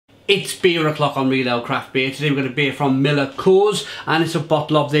It's beer o'clock on Real Ale Craft Beer. Today we've got a beer from Miller Coors, and it's a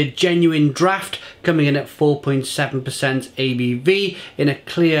bottle of their genuine draft, coming in at 4.7% ABV in a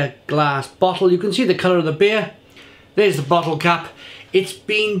clear glass bottle. You can see the colour of the beer. There's the bottle cap. It's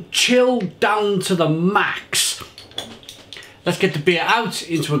been chilled down to the max. Let's get the beer out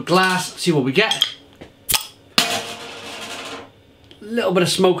into a glass, see what we get. A little bit of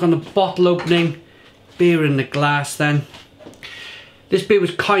smoke on the bottle opening. Beer in the glass then. This beer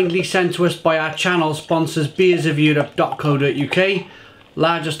was kindly sent to us by our channel sponsors beersofeurope.co.uk,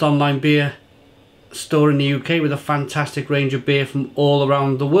 largest online beer store in the UK with a fantastic range of beer from all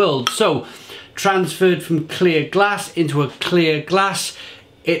around the world. So, transferred from clear glass into a clear glass,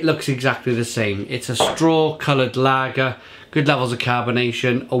 it looks exactly the same. It's a straw coloured lager, good levels of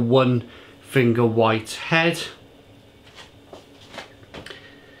carbonation, a one finger white head.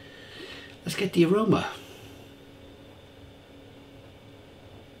 Let's get the aroma.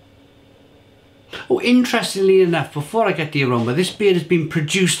 Oh, interestingly enough, before I get the aroma, this beer has been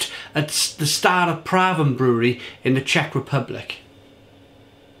produced at the Stara Praven brewery in the Czech Republic.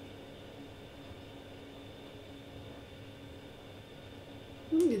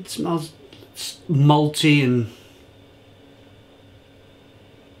 It smells malty and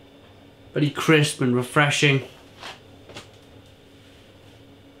very crisp and refreshing.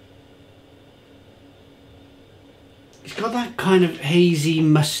 It's got that kind of hazy,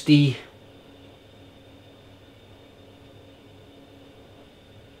 musty,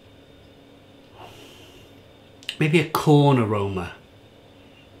 maybe a corn aroma.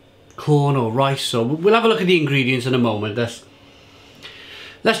 Corn or rice, so we'll have a look at the ingredients in a moment.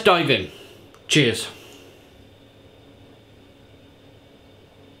 Let's dive in. Cheers.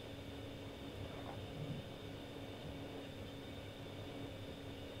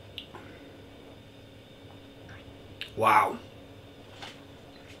 Wow.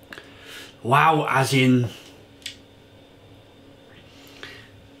 Wow, as in,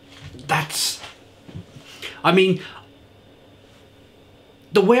 that's, I mean,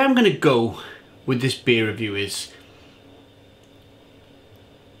 the way I'm going to go with this beer review is,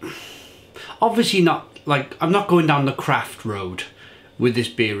 obviously not, like, I'm not going down the craft road with this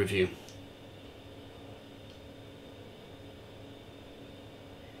beer review.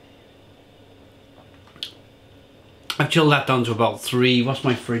 I've chilled that down to about 3, what's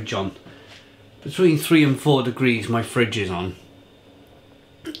my fridge on? Between 3 and 4 degrees my fridge is on.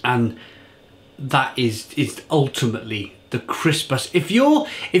 And that is ultimately the crispest. If you're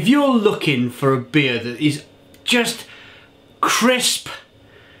looking for a beer that is just crisp,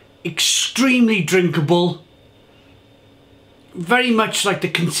 extremely drinkable, very much like the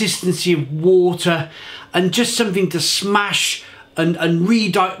consistency of water, and just something to smash and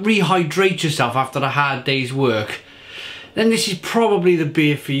rehydrate yourself after a hard day's work, then this is probably the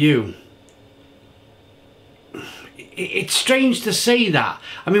beer for you. It's strange to say that.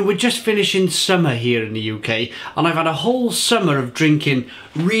 I mean, we're just finishing summer here in the UK, and I've had a whole summer of drinking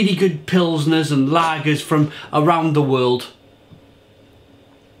really good pilsners and lagers from around the world.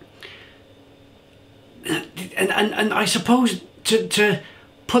 And I suppose to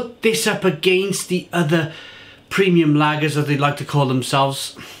put this up against the other premium lagers, as they like to call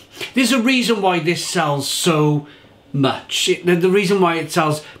themselves, there's a reason why this sells so much. The reason why it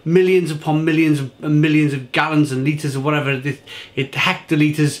sells millions upon millions and millions of gallons and litres or whatever it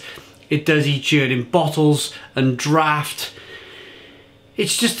hectolitres it does each year in bottles and draft.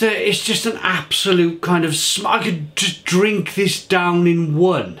 It's just an absolute kind of, I could just drink this down in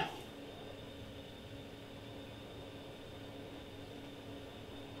one.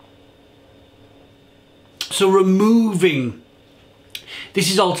 So removing, this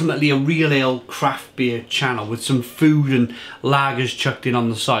is ultimately a real ale craft beer channel with some food and lagers chucked in on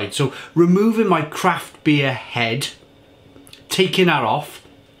the side. So removing my craft beer head, taking that off,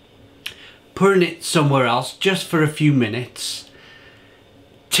 putting it somewhere else just for a few minutes,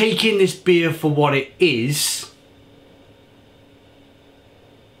 taking this beer for what it is.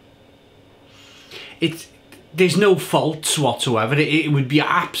 There's no faults whatsoever. It would be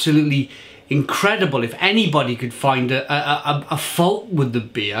absolutely incredible if anybody could find a fault with the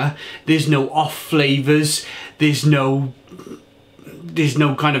beer. There's no off flavours, there's no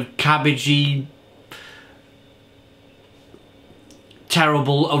kind of cabbagey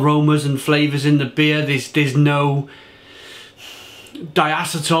terrible aromas and flavours in the beer. There's no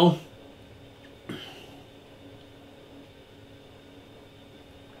diacetyl.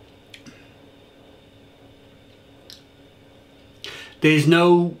 There's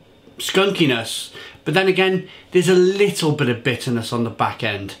no skunkiness, but then again there's a little bit of bitterness on the back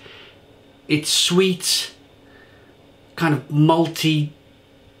end. It's sweet, kind of malty,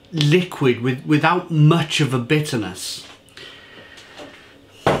 liquid without much of a bitterness.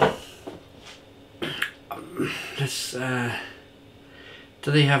 Let's, do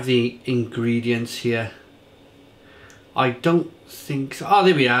they have the ingredients here? I don't think so. Oh,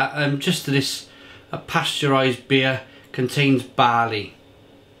 there we are. Just this, a pasteurized beer contains barley,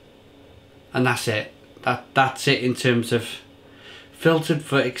 and that's it. That's it in terms of filtered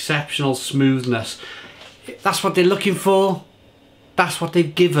for exceptional smoothness. That's what they're looking for. That's what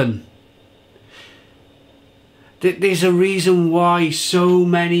they've given. There's a reason why so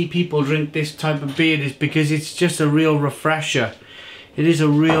many people drink this type of beer, is because it's just a real refresher. It is a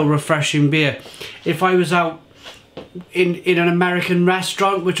real refreshing beer. If I was out in an American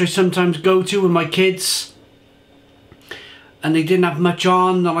restaurant, which I sometimes go to with my kids, and they didn't have much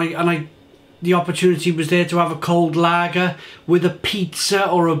on, and the opportunity was there to have a cold lager with a pizza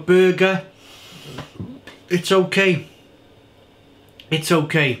or a burger, it's okay. It's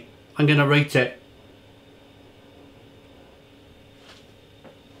okay. I'm gonna rate it.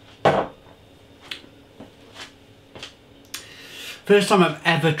 First time I've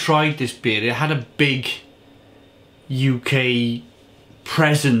ever tried this beer. It had a big UK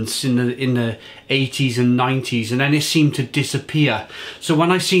presence in the 80s and 90s, and then it seemed to disappear. So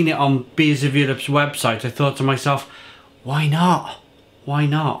when I seen it on Beers of Europe's website, I thought to myself, why not? Why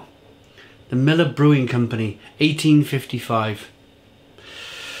not? The Miller Brewing Company, 1855.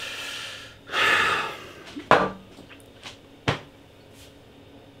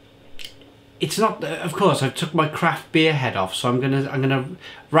 It's not, of course, I've took my craft beer head off, so I'm gonna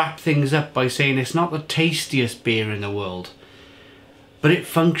wrap things up by saying it's not the tastiest beer in the world, but it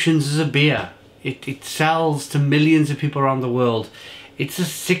functions as a beer. It sells to millions of people around the world. It's a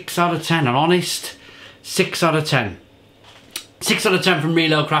 6 out of 10, an honest 6 out of 10. 6 out of 10 from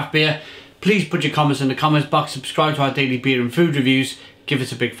Real Ale Craft Beer. Please put your comments in the comments box, subscribe to our daily beer and food reviews, give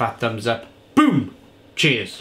us a big fat thumbs up. Boom! Cheers!